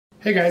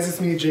Hey guys, it's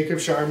me, Jacob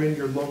Shireman,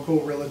 your local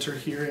realtor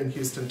here in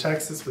Houston,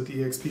 Texas with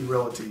eXp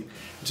Realty.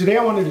 Today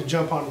I wanted to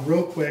jump on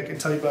real quick and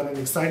tell you about an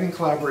exciting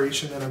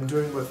collaboration that I'm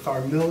doing with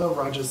Tharmila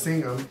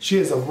Rajasingam. She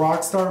is a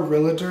rock star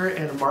realtor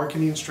and a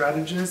marketing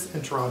strategist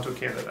in Toronto,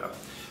 Canada.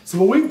 So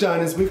what we've done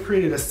is we've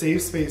created a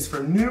safe space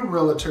for new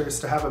realtors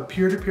to have a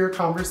peer-to-peer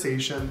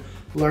conversation,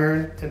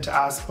 learn, and to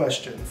ask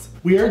questions.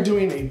 We are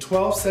doing a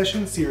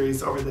 12-session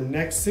series over the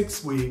next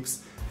 6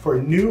 weeks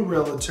for new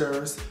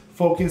realtors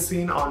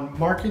focusing on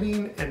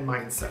marketing and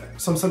mindset.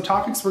 So some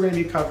topics we're going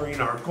to be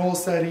covering are goal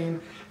setting,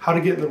 how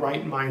to get in the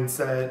right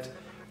mindset,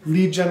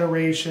 lead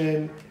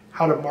generation,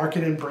 how to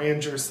market and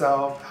brand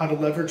yourself, how to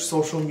leverage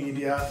social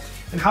media,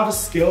 and how to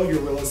scale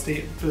your real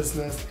estate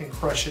business and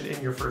crush it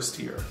in your first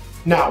year.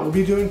 Now, we'll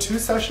be doing 2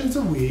 sessions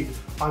a week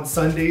on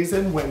Sundays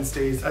and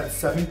Wednesdays at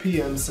 7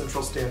 p.m.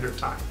 Central Standard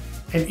Time.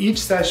 And each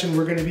session,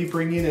 we're going to be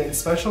bringing in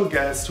special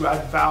guests to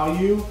add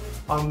value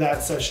on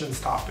that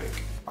session's topic.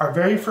 Our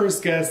very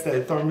first guest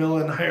that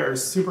Tharmila and I are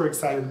super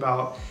excited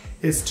about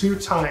is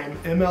 2-time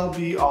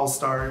MLB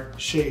All-Star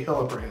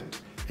Shireman.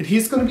 And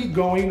he's going to be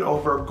going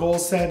over goal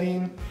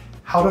setting,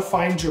 how to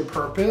find your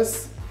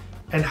purpose,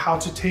 and how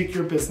to take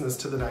your business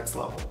to the next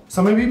level.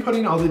 So I'm going to be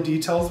putting all the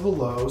details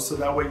below so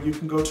that way you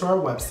can go to our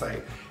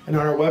website. And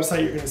on our website,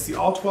 you're going to see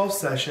all 12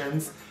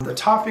 sessions, the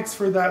topics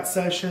for that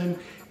session,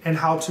 and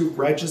how to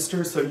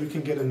register so you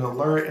can get an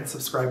alert and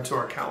subscribe to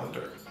our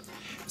calendar.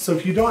 So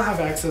if you don't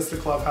have access to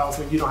Clubhouse,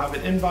 or you don't have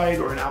an invite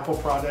or an Apple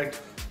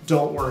product,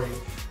 don't worry.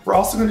 We're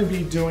also going to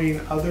be doing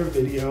other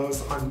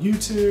videos on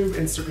YouTube,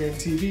 Instagram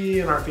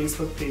TV, and our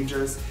Facebook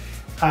pages,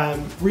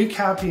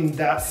 recapping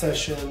that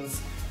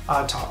session's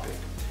topic.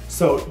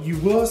 So you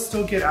will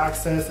still get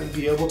access and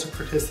be able to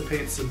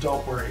participate, so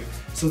don't worry.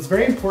 So it's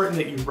very important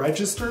that you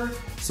register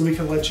so we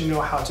can let you know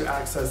how to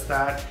access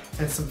that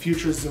and some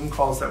future Zoom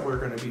calls that we're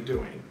going to be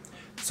doing.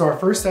 So our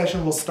first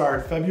session will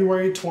start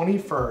February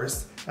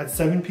 21st at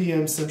 7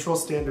 p.m. Central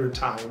Standard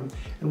Time,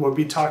 and we'll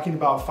be talking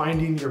about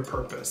finding your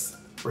purpose.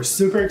 We're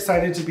super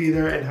excited to be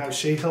there and have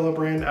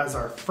Shireman as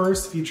our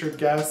first featured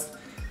guest,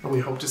 and we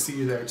hope to see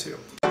you there too.